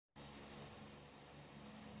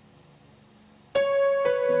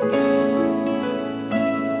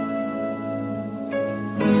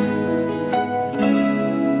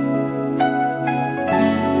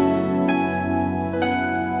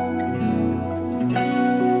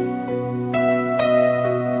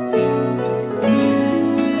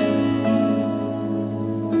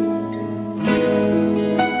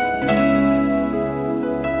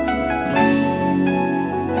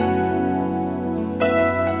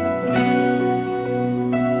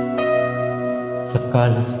Sa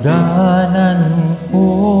kalasdanan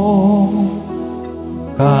ko,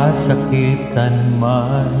 kasakitan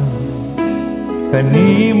man,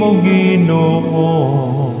 kanimo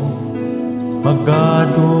Ginoo,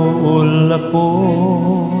 magaduol ako.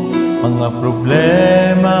 Mga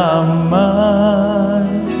problema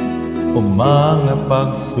man o mga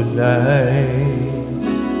pagsulay,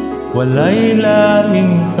 walay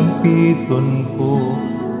laing sampiton ko,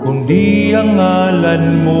 kundi ang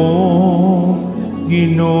ngalan mo,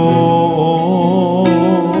 Ginoo.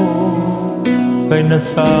 Kay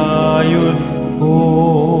nasayod ko,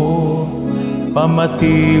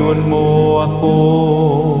 pamation mo ako,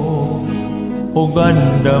 o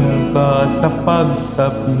gandam ka sa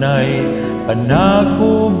pagsapnay,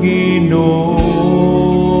 kanako Ginoo.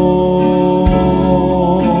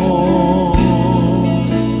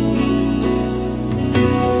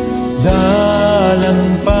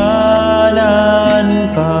 Dalangpanan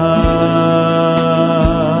ka,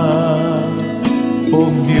 o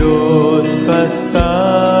Diyos ka sa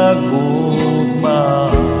gugma.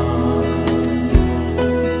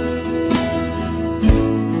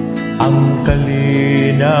 Ang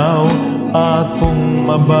kalinaw akong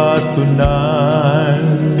mabatunan,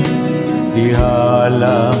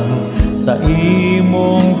 dihalang sa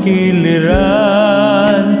imong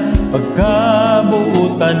kiliran,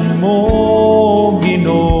 pagkabuutan mo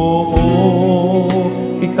Ginoo,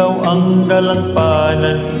 ikaw ang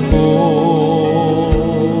dalangpanan ko.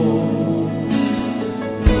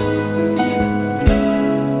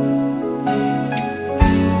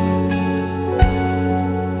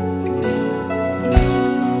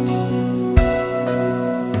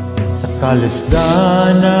 Sa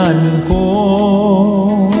kalasdanan ko,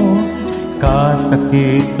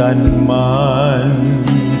 kasakitan man,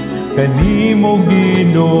 kanimo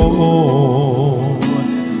Ginoo,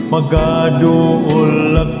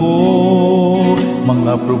 magaduol ako.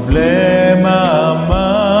 Mga problema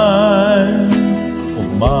man o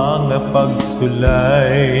mga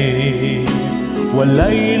pagsulay,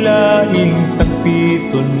 walay laing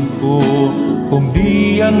sakiton ko,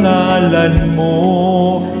 kundi ang ngalan mo,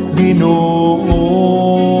 Ginoo.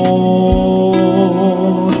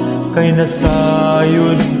 Kay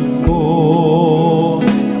nasayod ko,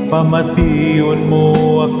 pamation mo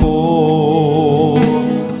ako,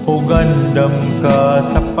 o gandam ka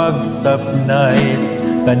sa pagsapnay,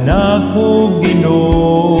 kanako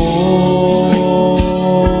Ginoo.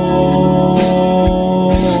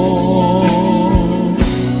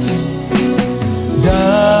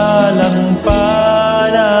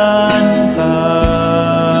 Dalangpanan ka,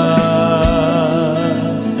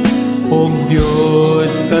 o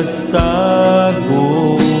Diyos ka sa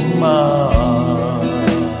gugma.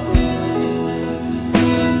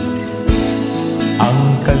 Ang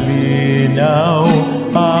kalinaw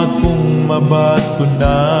akong mabatunan,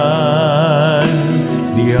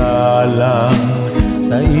 dihalang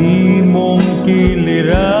sa imong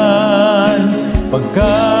kiliran,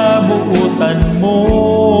 pagkabuutan mo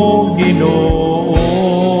Ginoo.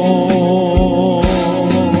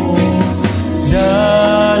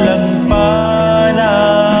 Dalangpanan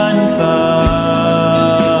ka,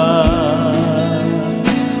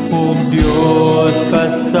 o Diyos ka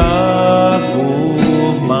sa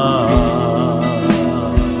gugma.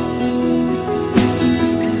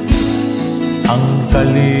 Ang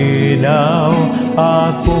kalinaw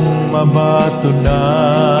akong mabatunan,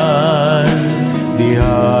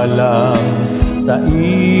 dihalang sa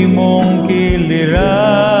imong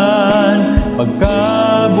kiliran,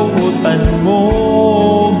 pagkabuutan mo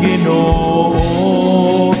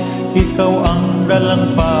Ginoo, ikaw ang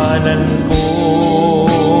dalangpanan ko.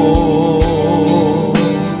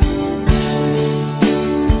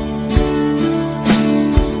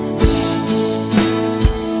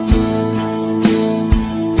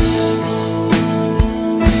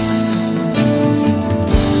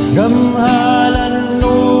 Gamhalan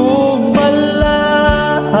ug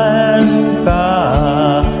balahan ka,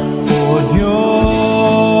 o Diyos.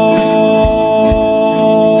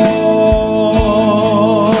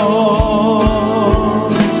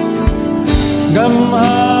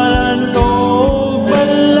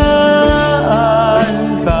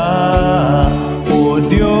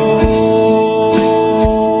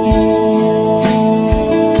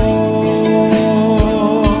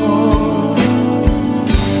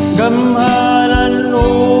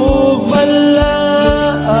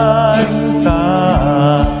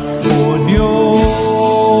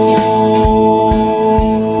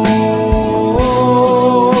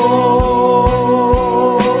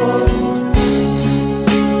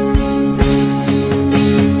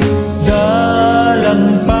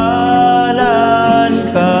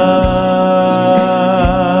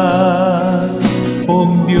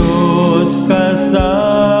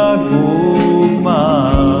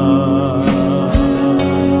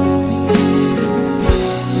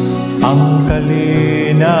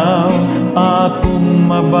 kalinaw akong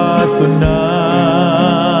mabatunan,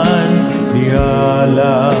 diha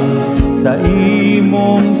lang sa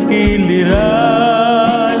imong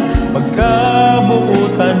kiliran,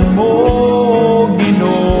 pagkabuutan mo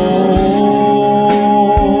Ginoo.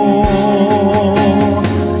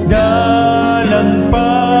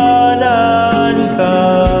 Dalangpanan ka,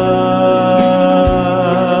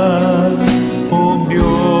 o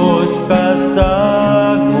Diyos ka sa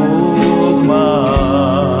gugma.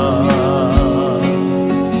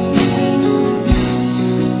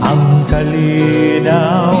 Ang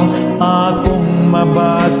kalinaw akong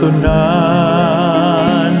mabatunan,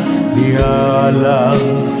 diha lang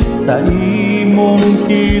sa imong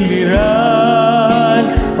kiliran,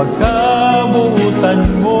 pagkabuutan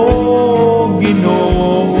mo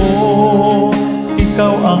Ginoo.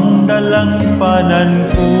 Ikaw ang dalangpanan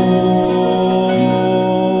ko.